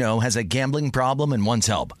someone you know has a gambling problem and wants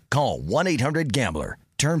help, call 1-800-GAMBLER.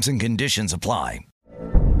 Terms and conditions apply.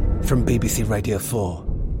 From BBC Radio 4,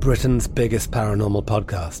 Britain's biggest paranormal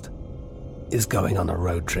podcast is going on a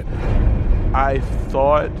road trip. I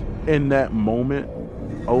thought in that moment,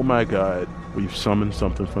 oh my God, we've summoned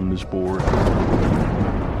something from this board.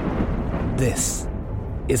 This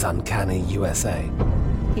is Uncanny USA.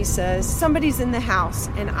 He says, somebody's in the house,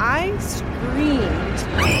 and I screamed.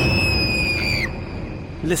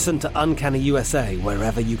 Listen to Uncanny USA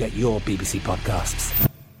wherever you get your BBC podcasts,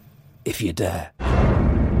 if you dare.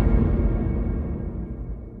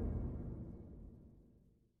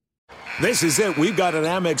 This is it. We've got an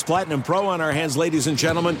Amex Platinum Pro on our hands, ladies and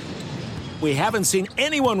gentlemen. We haven't seen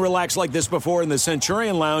anyone relax like this before in the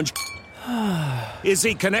Centurion Lounge. Is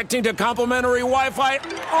he connecting to complimentary Wi-Fi?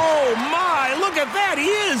 Oh, my! Look at that! He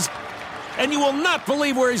is! And you will not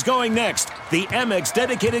believe where he's going next. The Amex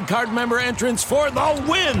dedicated card member entrance for the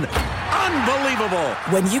win. Unbelievable.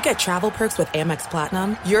 When you get travel perks with Amex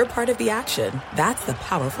Platinum, you're part of the action. That's the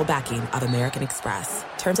powerful backing of American Express.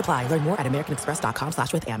 Terms apply. Learn more at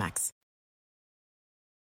americanexpress.com/withAmex.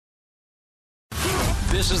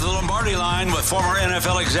 This is the Lombardi Line with former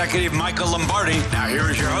NFL executive Michael Lombardi. Now here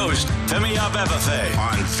is your host, Femi Abebefe,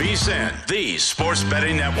 on VSiN, the Sports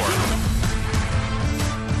Betting Network.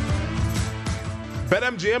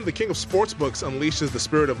 BetMGM, the king of sportsbooks, unleashes the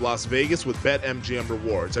spirit of Las Vegas with BetMGM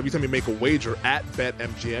rewards. Every time you make a wager at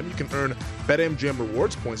BetMGM, you can earn BetMGM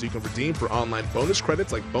rewards points you can redeem for online bonus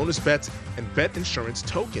credits like bonus bets and bet insurance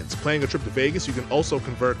tokens. Playing a trip to Vegas, you can also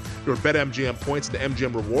convert your BetMGM points into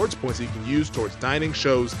MGM rewards points that you can use towards dining,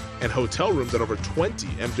 shows, and hotel rooms at over 20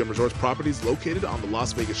 MGM Resorts properties located on the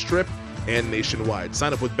Las Vegas Strip and nationwide.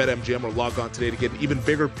 Sign up with BetMGM or log on today to get an even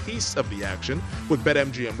bigger piece of the action with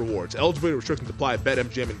BetMGM rewards. Eligibility restrictions apply.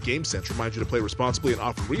 BetMGM and GameSense remind you to play responsibly and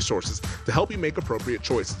offer resources to help you make appropriate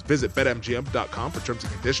choices. Visit BetMGM.com for terms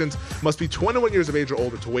and conditions. Must be 21 years of age or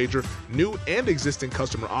older to wager. New and existing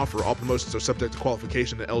customer offer. All promotions are subject to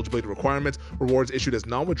qualification and eligibility requirements. Rewards issued as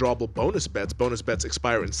non-withdrawable bonus bets. Bonus bets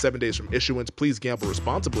expire in 7 days from issuance. Please gamble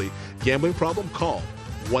responsibly. Gambling problem? Call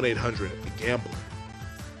 1-800-GAMBLER.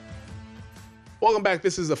 Welcome back.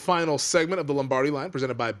 This is the final segment of the Lombardi Line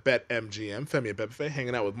presented by BetMGM. Femi Abebefe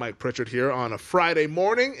hanging out with Mike Pritchard here on a Friday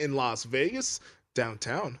morning in Las Vegas.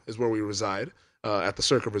 Downtown is where we reside at the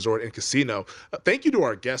Circa Resort and Casino. Thank you to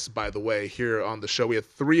our guests, by the way, here on the show. We had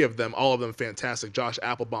 3 of them, all of them fantastic. Josh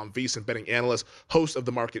Applebaum, VSiN betting analyst, host of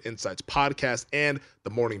the Market Insights podcast and the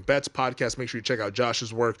Morning Bets podcast. Make sure you check out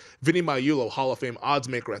Josh's work. Vinny Maiulo, Hall of Fame odds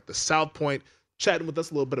maker at the South Point, chatting with us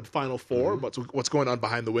a little bit of Final Four, what's going on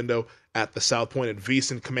behind the window at the South Point, and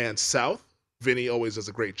VSiN Command South. Vinny always does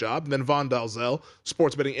a great job. And then Vaughn Dalzell,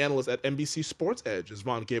 sports betting analyst at NBC Sports Edge, as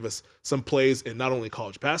Vaughn gave us some plays in not only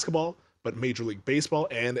college basketball, but Major League Baseball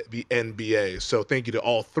and the NBA. So thank you to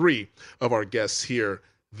all 3 of our guests here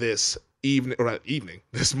this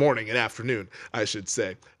this morning and afternoon, I should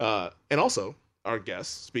say. And also, our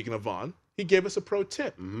guest, speaking of Vaughn, he gave us a pro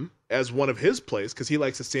tip as one of his plays because he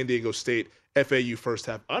likes the San Diego State FAU first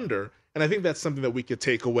half under. And I think that's something that we could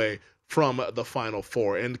take away from the Final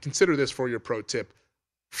Four. And consider this for your pro tip.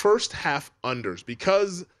 First half unders,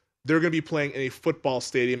 because they're going to be playing in a football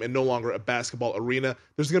stadium and no longer a basketball arena.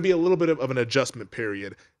 There's going to be a little bit of an adjustment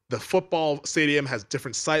period. The football stadium has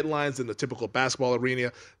different sight lines than the typical basketball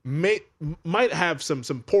arena. Might have some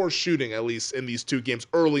poor shooting, at least in these 2 games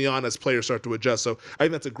early on as players start to adjust. So I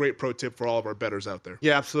think that's a great pro tip for all of our bettors out there.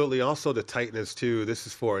 Yeah, absolutely. Also the tightness, too. This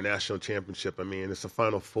is for a national championship. I mean, it's a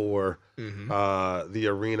Final Four. The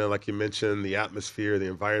arena, like you mentioned, the atmosphere, the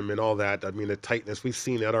environment, all that. I mean, the tightness. We've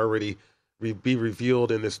seen that already be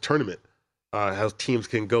revealed in this tournament, how teams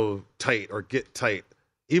can go tight or get tight,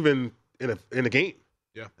 even in a game.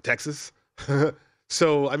 Yeah, Texas.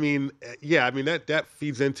 So, I mean, that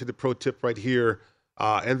feeds into the pro tip right here.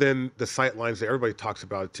 And then the sight lines that everybody talks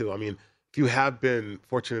about, too. I mean, if you have been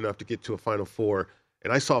fortunate enough to get to a Final Four,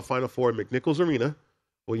 and I saw a Final Four at McNichols Arena,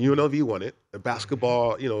 well, UNLV won it, a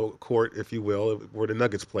basketball, court, if you will, where the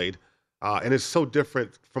Nuggets played. And it's so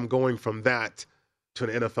different from going from that to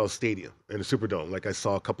an NFL stadium and a Superdome, like I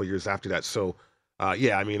saw a couple of years after that. So,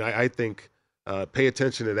 I think pay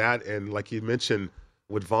attention to that. And like you mentioned,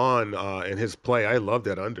 with Vaughn and his play, I love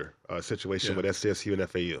that under situation with SDSU and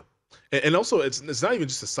FAU. And also, it's not even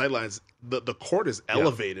just the sidelines. The court is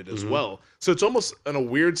elevated as well. So it's almost, in a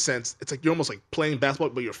weird sense, it's like you're almost like playing basketball,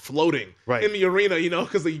 but you're floating in the arena,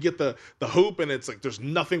 because you get the hoop and it's like there's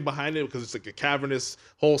nothing behind it because it's like a cavernous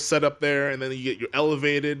whole setup there. And then you're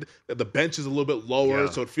elevated. The bench is a little bit lower.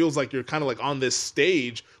 So it feels like you're kind of like on this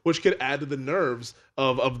stage, which could add to the nerves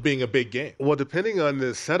of being a big game. Well, depending on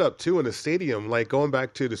the setup, too, in the stadium, like going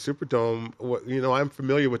back to the Superdome, I'm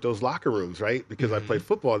familiar with those locker rooms, right? Because I played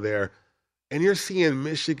football there. And you're seeing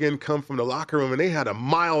Michigan come from the locker room, and they had a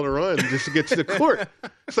mile to run just to get to the court.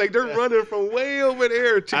 It's like they're running from way over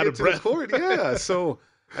there to get to the court. Yeah. So,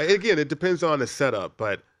 again, it depends on the setup.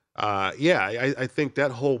 But, I think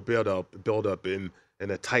that whole build-up in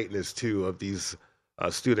the tightness, too, of these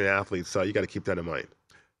student athletes, so you got to keep that in mind.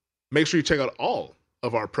 Make sure you check out all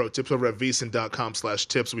of our pro tips over at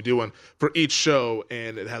vsin.com/tips. We do one for each show,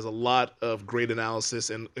 and it has a lot of great analysis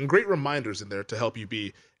and great reminders in there to help you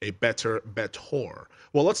be a better bettor.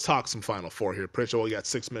 Well, let's talk some Final Four here. Pritchard, we got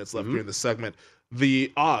 6 minutes left here in the segment.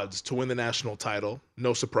 The odds to win the national title,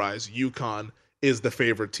 no surprise, UConn is the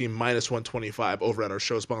favorite team, -125 over at our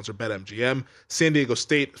show sponsor, BetMGM. San Diego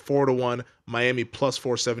State, 4-1. Miami,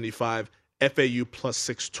 +475. FAU,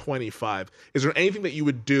 +625. Is there anything that you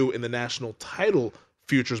would do in the national title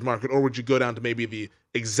futures market, or would you go down to maybe the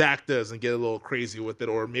exactas and get a little crazy with it,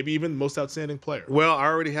 or maybe even most outstanding player? Well, I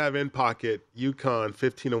already have in pocket UConn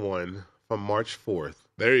 15-1 from March 4th.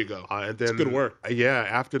 There you go. And then, that's good work. Yeah,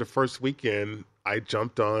 after the first weekend, I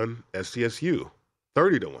jumped on SDSU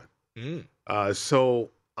 30-1. So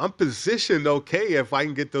I'm positioned okay if I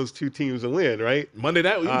can get those 2 teams to win, right? Monday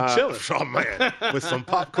night, you'll be chilling. Oh, man, with some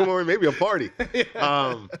popcorn, maybe a party.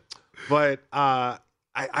 But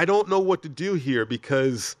I don't know what to do here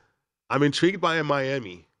because I'm intrigued by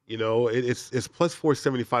Miami. It's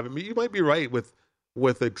 +475. I mean, you might be right with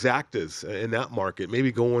exactas in that market,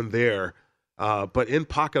 maybe going there, but in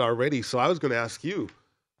pocket already. So I was going to ask you,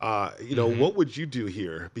 what would you do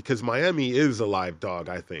here? Because Miami is a live dog,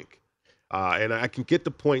 I think. And I can get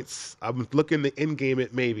the points. I'm looking to in-game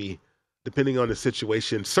it maybe, depending on the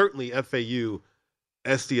situation. Certainly FAU,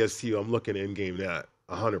 SDSU, I'm looking to in-game that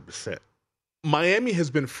 100%. Miami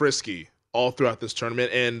has been frisky all throughout this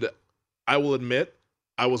tournament, and I will admit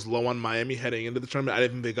I was low on Miami heading into the tournament. I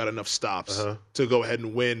didn't think they got enough stops to go ahead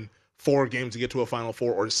and win 4 games to get to a Final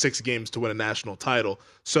Four or 6 games to win a national title.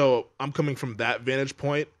 So I'm coming from that vantage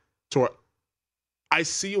point to where I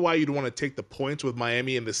see why you'd want to take the points with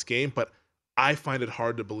Miami in this game, but I find it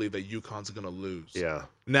hard to believe that UConn's going to lose. Yeah.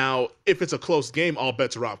 Now, if it's a close game, all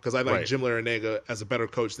bets are off because I like Right. Jim Larrañaga as a better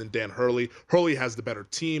coach than Dan Hurley. Hurley has the better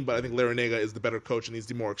team, but I think Larrañaga is the better coach and he's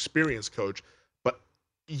the more experienced coach. But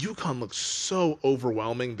UConn looks so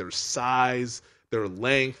overwhelming. Their size, their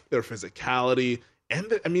length, their physicality,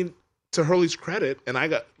 and to Hurley's credit, and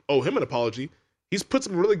I owe him an apology, he's put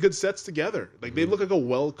some really good sets together. Like they look like a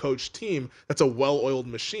well-coached team that's a well-oiled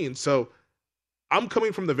machine. So I'm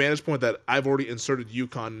coming from the vantage point that I've already inserted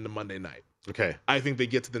UConn into Monday night. Okay. I think they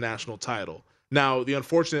get to the national title. Now, the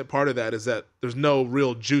unfortunate part of that is that there's no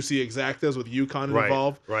real juicy exactas with UConn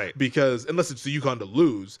involved. Right. Because unless it's the UConn to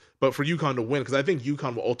lose, but for UConn to win, because I think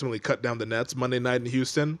UConn will ultimately cut down the nets Monday night in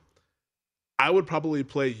Houston. I would probably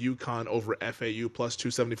play UConn over FAU plus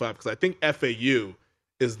 275 because I think FAU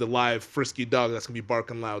is the live frisky dog that's going to be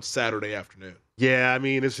barking loud Saturday afternoon. Yeah, I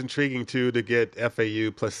mean, it's intriguing, too, to get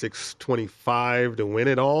FAU plus 625 to win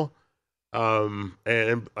it all.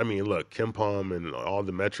 And, I mean, look, KenPom and all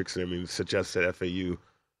the metrics, suggest that FAU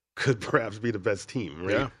could perhaps be the best team,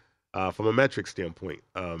 right? Yeah. From a metric standpoint.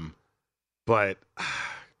 But,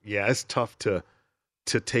 yeah, it's tough to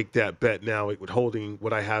take that bet now with holding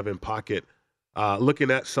what I have in pocket. Looking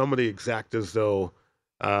at some of the exactas, though,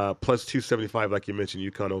 plus 275, like you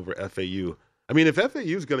mentioned, UConn over FAU. I mean, if FAU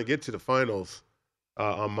is going to get to the finals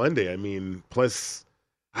on Monday, I mean, plus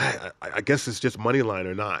I guess it's just money line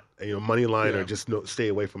or not. Money line or just stay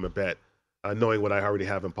away from a bet, knowing what I already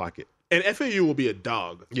have in pocket. And FAU will be a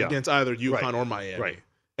dog against either UConn or Miami. Right.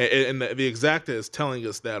 And the exacta is telling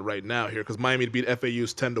us that right now here because Miami to beat FAU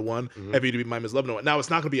is 10-1, FAU to beat Miami is 11-1. Now, it's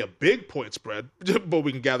not going to be a big point spread, but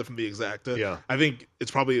we can gather from the exacta. Yeah. I think it's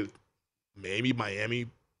probably maybe Miami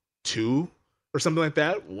 2 or something like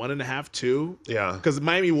that, 1.5, 2. Yeah. Because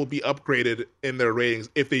Miami will be upgraded in their ratings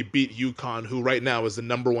if they beat UConn, who right now is the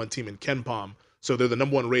number one team in KenPom. So they're the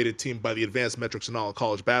number one rated team by the advanced metrics in all of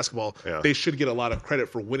college basketball. Yeah. They should get a lot of credit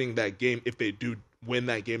for winning that game if they do win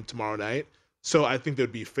that game tomorrow night. So I think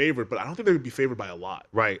they'd be favored, but I don't think they would be favored by a lot.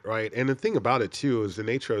 Right. And the thing about it, too, is the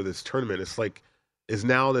nature of this tournament. It's like, is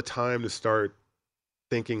now the time to start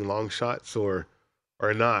thinking long shots or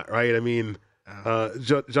not, right? I mean,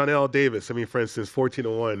 Jonell Davis, for instance,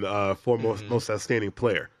 14-1 for most outstanding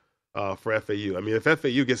player for FAU. I mean, if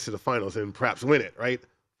FAU gets to the finals and perhaps win it, right?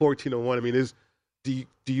 14-1. I mean,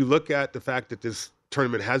 do you look at the fact that this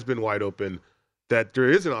tournament has been wide open, that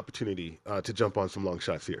there is an opportunity to jump on some long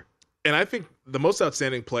shots here? And I think the most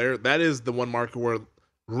outstanding player, that is the one market where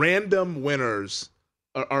random winners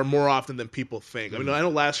are more often than people think. I mean, I know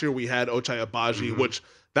last year we had Ochai Agbaji, which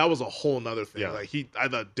that was a whole nother thing. Yeah. Like I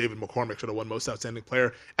thought David McCormick should have won most outstanding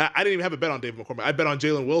player. I didn't even have a bet on David McCormick. I bet on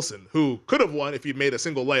Jalen Wilson, who could have won if he made a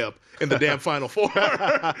single layup in the damn Final Four.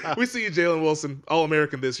 We see you, Jalen Wilson,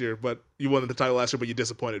 All-American this year, but you won the title last year, but you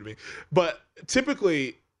disappointed me. But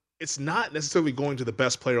typically, it's not necessarily going to the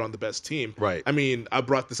best player on the best team. Right. I mean, I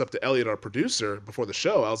brought this up to Elliot, our producer, before the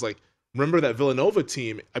show. I was like, remember that Villanova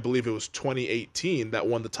team, I believe it was 2018, that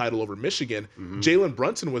won the title over Michigan. Jalen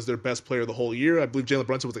Brunson was their best player the whole year. I believe Jalen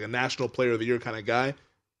Brunson was like a national player of the year kind of guy.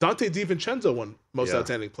 Dante DiVincenzo won most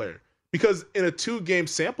outstanding player. Because in a 2-game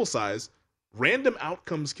sample size, random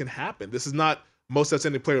outcomes can happen. This is not most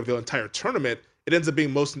outstanding player of the entire tournament. It ends up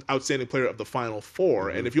being most outstanding player of the Final Four.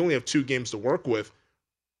 And if you only have 2 games to work with,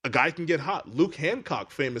 a guy can get hot. Luke Hancock,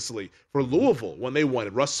 famously, for Louisville when they won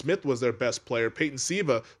it. Russ Smith was their best player. Peyton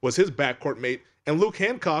Siva was his backcourt mate. And Luke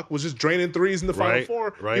Hancock was just draining threes in the Final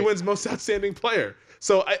Four. Right. He wins most outstanding player.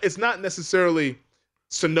 So it's not necessarily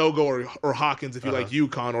Sonogo or Hawkins if you like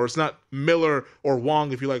UConn, or it's not Miller or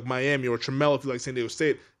Wong if you like Miami, or Trammell if you like San Diego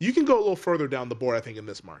State. You can go a little further down the board, I think, in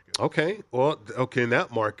this market. Okay. Well, in that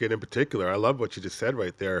market in particular, I love what you just said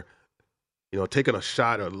right there. Taking a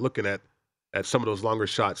shot or looking at some of those longer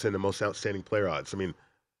shots in the most outstanding player odds. I mean,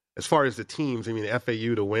 as far as the teams,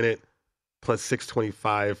 FAU to win it, plus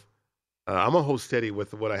 625. I'm going to hold steady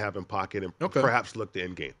with what I have in pocket and perhaps look to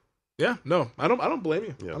end game. Yeah, no, I don't blame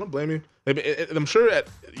you. Yeah. I don't blame you. I'm sure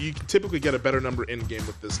you can typically get a better number in game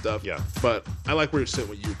with this stuff. Yeah. But I like where you're sitting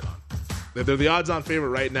with UConn. They're the odds-on favorite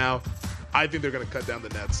right now. I think they're going to cut down the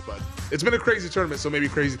nets, but it's been a crazy tournament, so maybe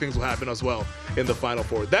crazy things will happen as well in the Final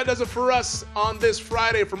Four. That does it for us on this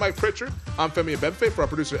Friday. For Mike Pritchard, I'm Femi Abebefe. For our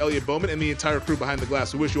producer, Elliot Bowman, and the entire crew behind the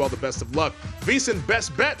glass, we wish you all the best of luck. VSiN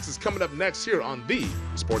Best Bets is coming up next here on the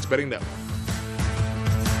Sports Betting Network.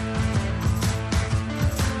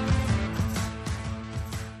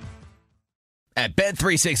 At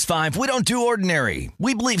Bet365, we don't do ordinary.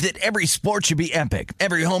 We believe that every sport should be epic.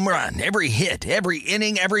 Every home run, every hit, every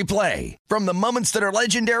inning, every play. From the moments that are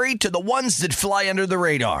legendary to the ones that fly under the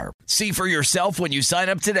radar. See for yourself when you sign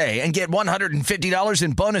up today and get $150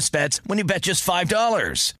 in bonus bets when you bet just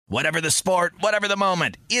 $5. Whatever the sport, whatever the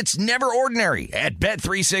moment, it's never ordinary at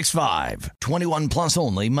Bet365. 21 plus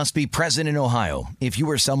only. Must be present in Ohio. If you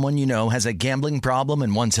or someone you know has a gambling problem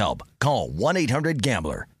and wants help, call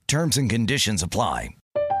 1-800-GAMBLER. Terms and conditions apply.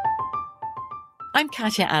 I'm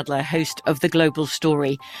Katya Adler, host of The Global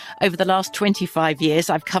Story. Over the last 25 years,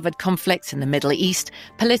 I've covered conflicts in the Middle East,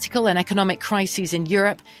 political and economic crises in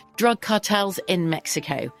Europe, drug cartels in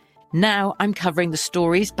Mexico. Now I'm covering the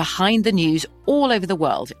stories behind the news all over the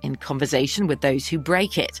world in conversation with those who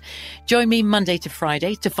break it. Join me Monday to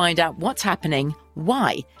Friday to find out what's happening,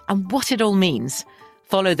 why, and what it all means.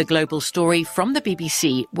 Follow The Global Story from the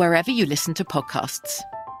BBC wherever you listen to podcasts.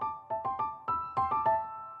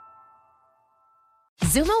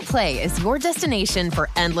 Xumo Play is your destination for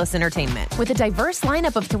endless entertainment. With a diverse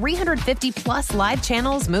lineup of 350-plus live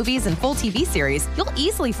channels, movies, and full TV series, you'll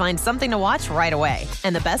easily find something to watch right away.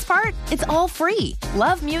 And the best part? It's all free.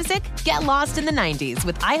 Love music? Get lost in the 90s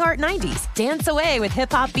with iHeart 90s, dance away with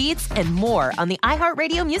hip-hop beats, and more on the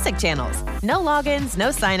iHeartRadio music channels. No logins, no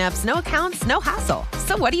signups, no accounts, no hassle.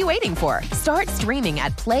 So what are you waiting for? Start streaming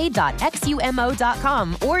at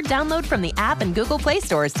play.xumo.com or download from the app and Google Play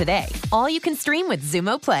stores today. All you can stream with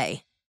Xumo Play.